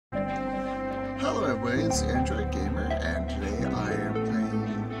Hello everybody, it's Android Gamer, and today I am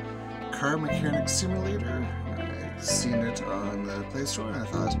playing Car Mechanic Simulator. I've seen it on the Play Store and I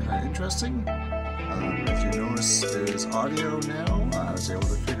thought it was kind of interesting. If you notice, there's audio now. I was able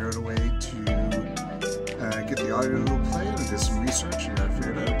to figure out a way to get the audio to play, and I did some research and got it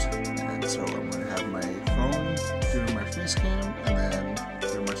figured out. And so I'm going to have my phone doing my face cam and then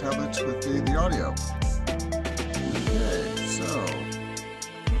doing my tablet with the audio. Okay, so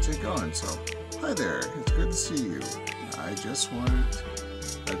let's get going. So, hi there, it's good to see you. I just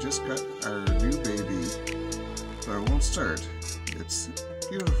got our new baby, but it won't start. It's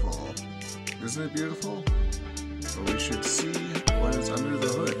beautiful. Isn't it beautiful? But we should see what is under the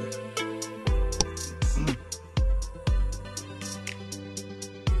hood.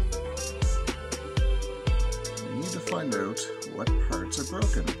 We need to find out what parts are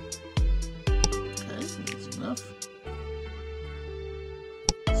broken. Okay, that's enough.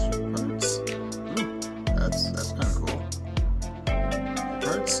 Parts. Ooh, that's kind of cool.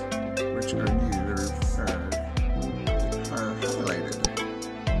 Parts which are needed are highlighted.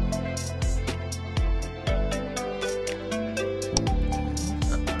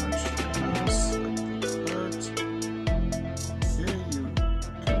 Here you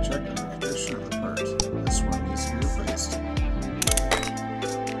can check on the condition of the part. This one needs to be replaced.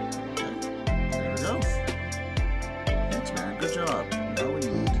 Okay, there we go. Thanks, man. Good job. Now we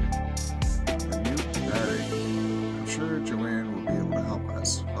need a new battery. I'm sure Joanne will be able to help us.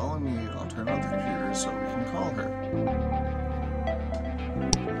 Follow me, I'll turn on the computer so we can call her.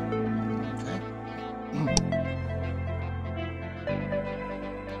 Okay.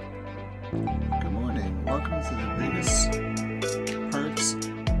 Good morning. Welcome to the biggest parts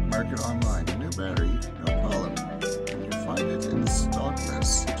market online. A new battery, no problem. When you find it in the stock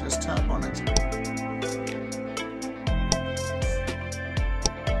list, just tap on it.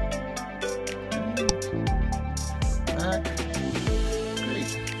 Back.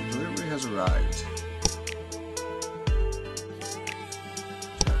 Great. The delivery has arrived.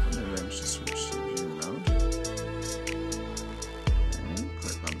 Tap on the wrench to switch to view mode. And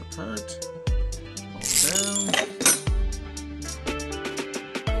click on the part. Hold down.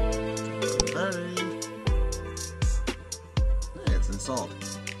 Turn on the battery. Hey, it's installed.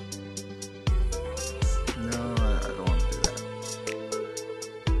 No, I don't want to do that.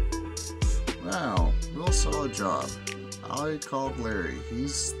 Wow, real solid job. I called Larry.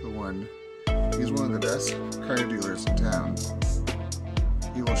 He's one of the best car dealers in town.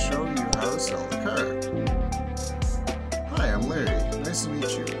 He will show you how to sell the car. Hi, I'm Larry. Nice to meet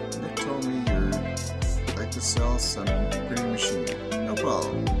you. Nick told me you'd like to sell some pretty machine. No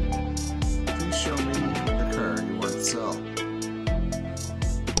problem. Please show me the car you want to sell.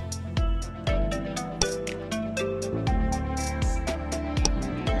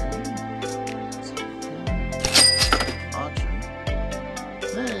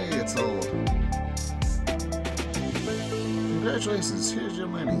 Hey, it's old. Congratulations, here's your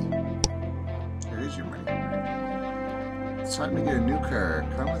money. Here's your money. It's time to get a new car.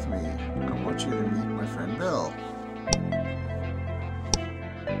 Come with me. I want you to meet my friend Bill.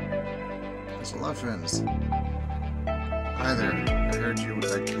 There's a lot of friends. Hi there, I heard you would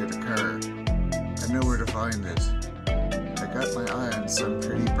like to get a car. I know where to find it. I got my eye on some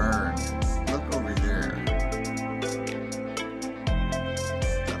pretty barn. Look over there.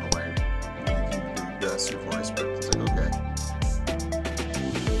 Your voice, but it's like, okay.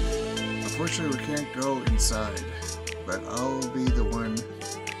 Unfortunately, we can't go inside, but I'll be the one.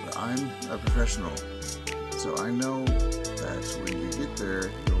 But I'm a professional, so I know that when you get there,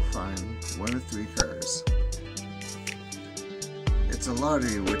 you'll find one of 3 cars. It's a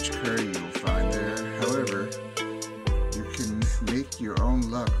lottery which car you'll find there. However, you can make your own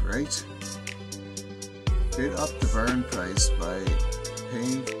luck, right? Bid up the barn price by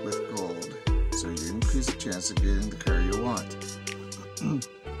paying with gold, so you increase the chance of getting the car you want.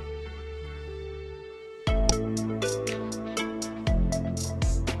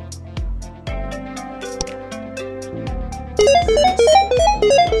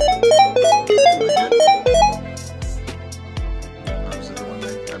 Obviously the one I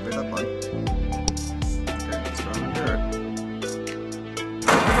bid up on. Okay, let's go and do it.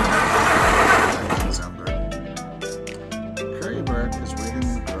 That doesn't sound good. Car you bought is waiting in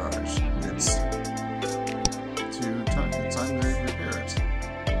the garage. It's time to repair it.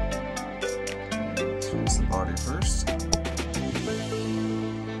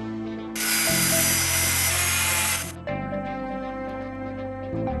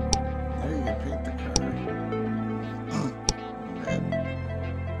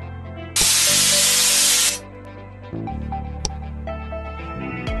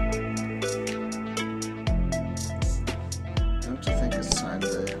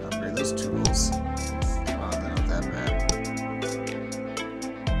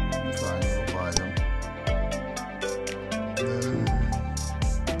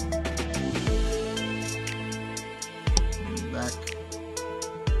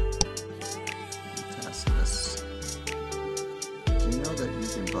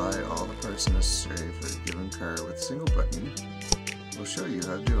 you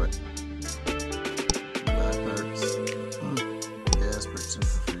how to do it. Back parts. Gas parts in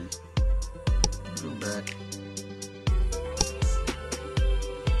for free. Go back.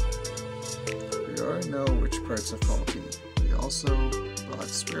 We already know which parts are faulty. We also bought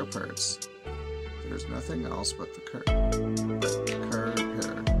spare parts. There's nothing else but the car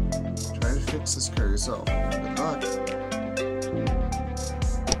repair. Try to fix this car yourself. Good luck.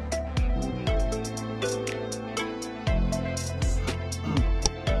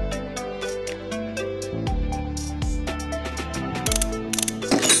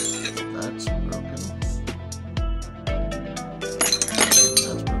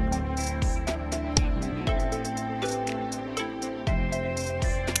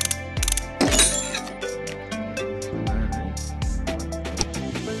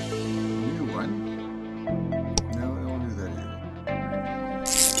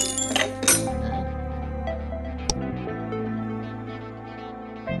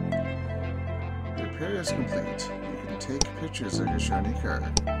 Is complete. You can take pictures of your shiny car.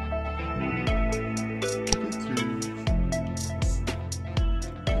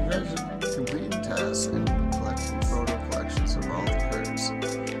 Congratulations, completing tasks and collecting photo collections of all the cars.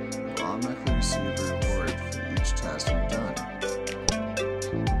 You'll automatically receive a reward for each task you've done.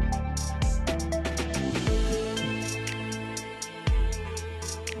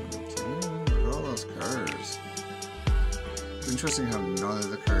 Okay, look at all those cars. It's interesting how none of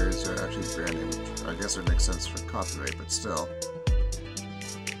the cars are actually brand named. I guess it makes sense for copyright, but still.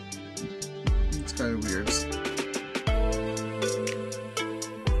 It's kind of weird.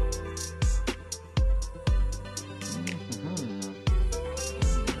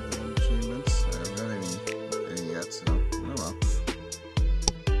 Achievements. I haven't got any yet, so oh well.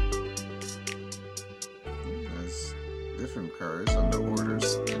 There's different cars on the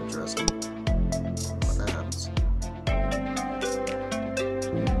orders. Interesting. What that happens.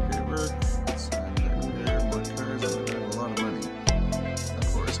 Great work.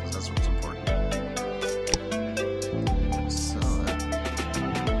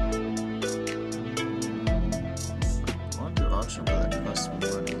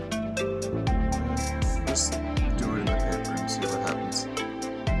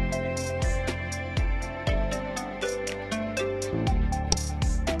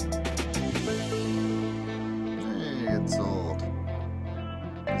 It's old.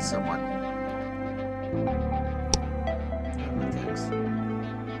 Somewhat. Thanks.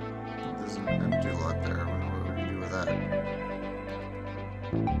 There's an empty lot there. I wonder what we can do with that.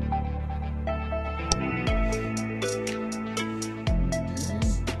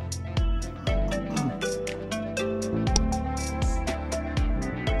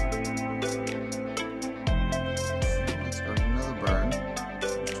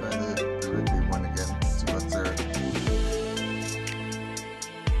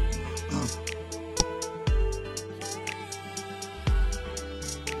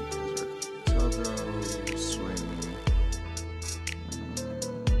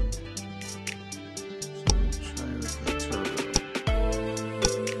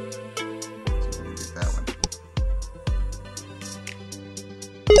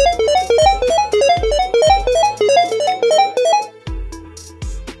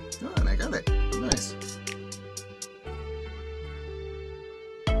 Oh, and I got it. Nice.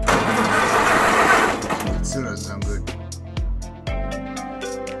 That still doesn't sound good.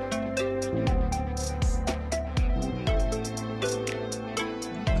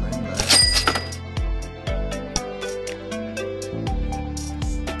 Claim that.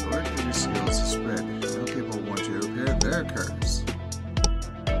 The word for your skills is spread. Now people want you to repair their cars.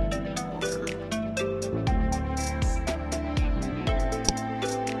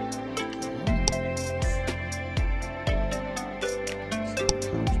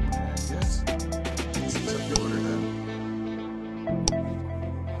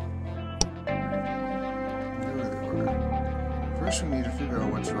 First, we need to figure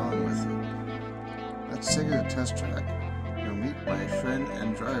out what's wrong with it. Let's take it to the test track. You'll meet my friend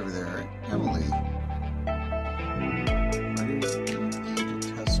and driver there, Emily. Why do you need a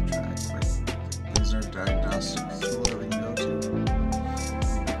test track? Like, is there a diagnostic tool that we can go to?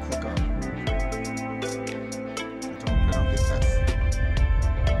 Click on. I don't get that.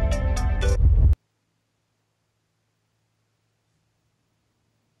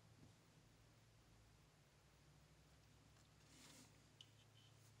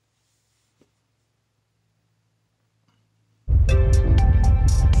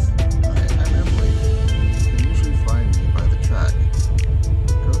 Hi, I'm Emily.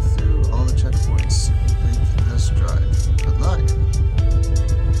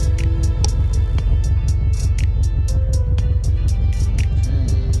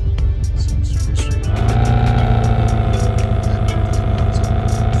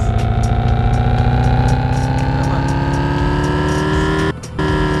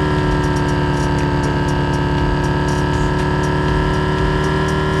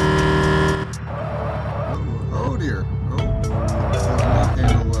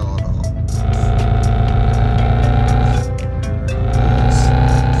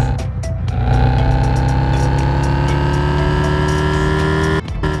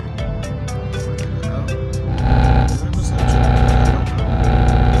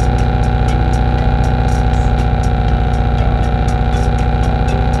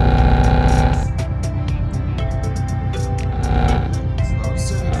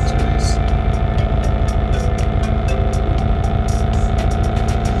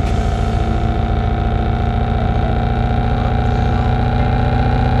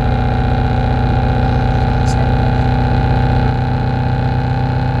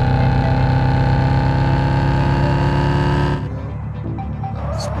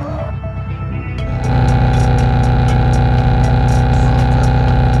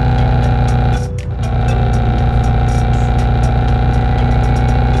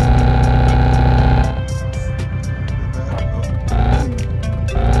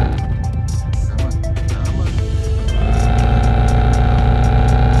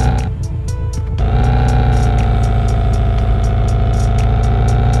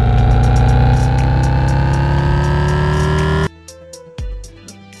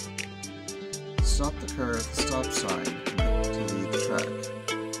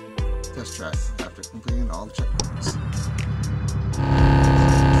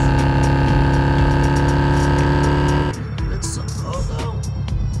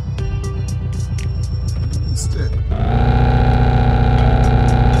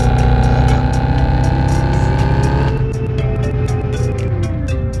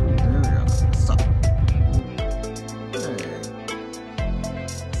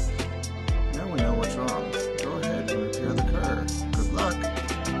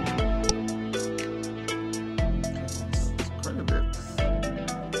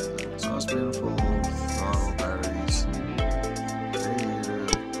 exhaust manifold, throttle, batteries, radiator.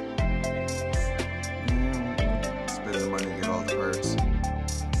 Spend the money to get all the parts.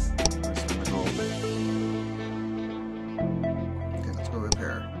 Spend the gold. Okay, let's go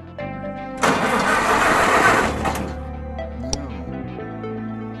repair. No.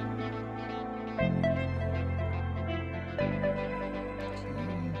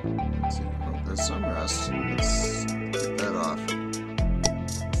 Okay, let's see. Oh, there's some rust. Let's get that off.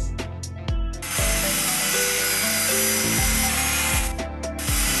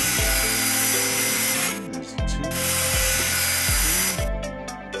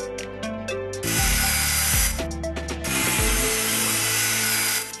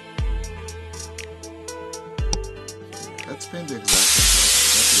 That's painted exactly.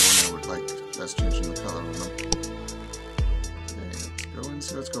 That's the one I would like. That's changing the color on them. Okay, let's go and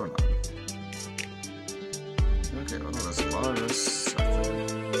see what's going on. Okay, well, there's a lot of stuff there.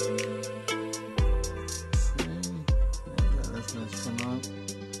 Okay, yeah, that's going to come up.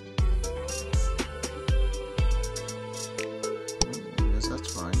 I guess that's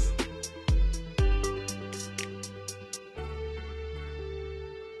fine.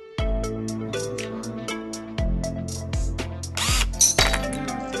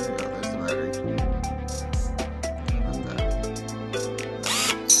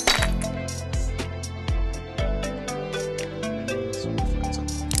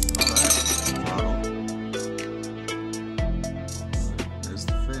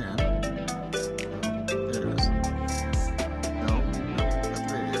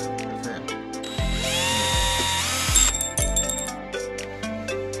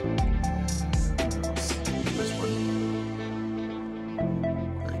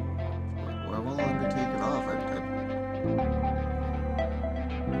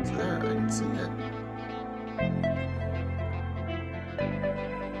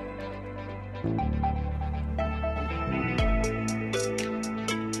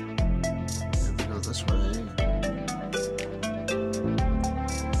 This way.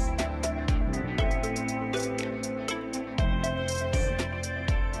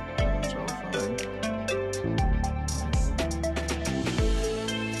 It's all fine.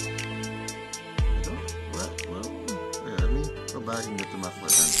 Well, let me go back and get the muffler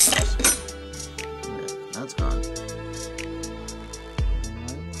then. Okay, that's gone.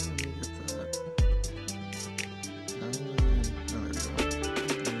 Let me get that. Oh, there we go.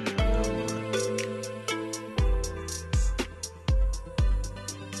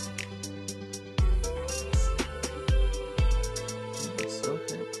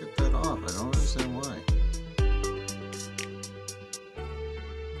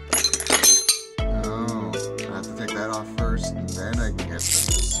 First, and then I can get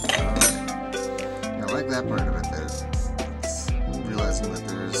this. I like that part of it, that it's realizing that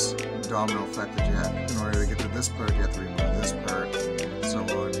there's a domino effect that you have. In order to get to this part, you have to remove this part, and so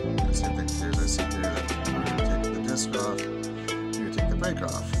on. The same thing here as I see here, that in order to take the disc off, you take the brake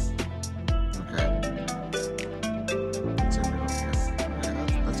off. Okay. Same thing over here. Okay,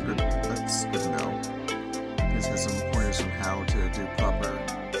 that's good. That's good to know. This has some pointers on how to do proper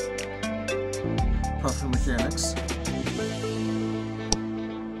mechanics.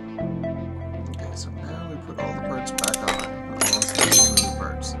 Okay, so now we put all the parts back on. All the new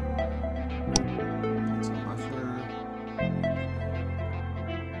parts. So muffler.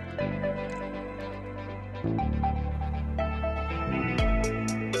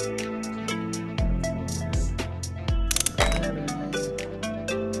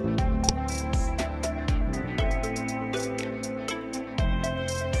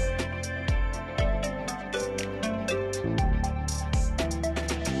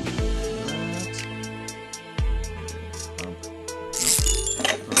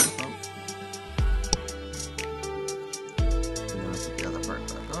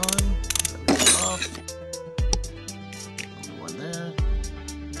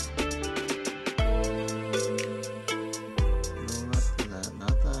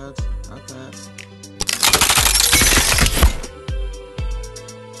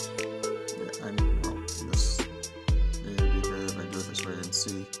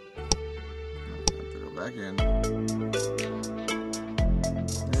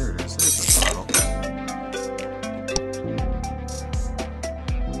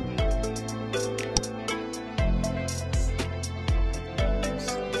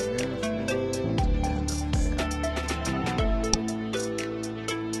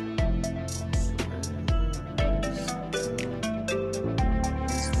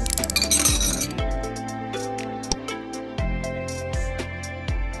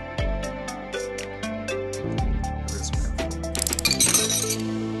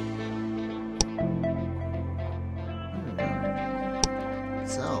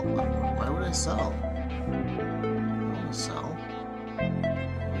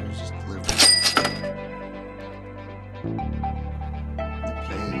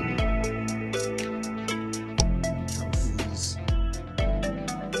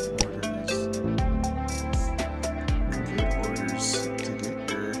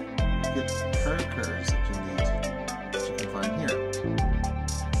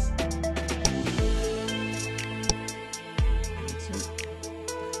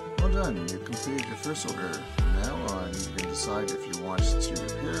 done. You completed your first order. From now on, you can decide if you want to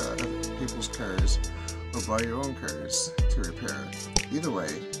repair other people's cars or buy your own cars to repair. Either way,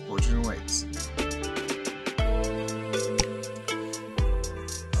 fortune awaits.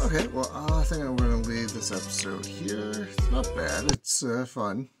 Okay, well, I think I'm going to leave this episode here. It's not bad. It's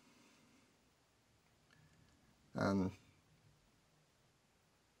fun.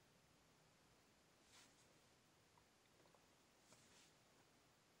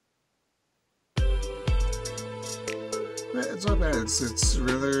 It's not bad. It's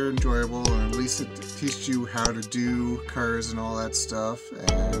rather enjoyable, and at least it teaches you how to do cars and all that stuff,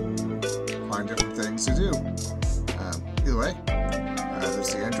 and find different things to do. Either way, this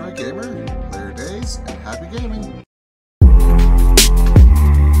is the Android Gamer. Later days, and happy gaming!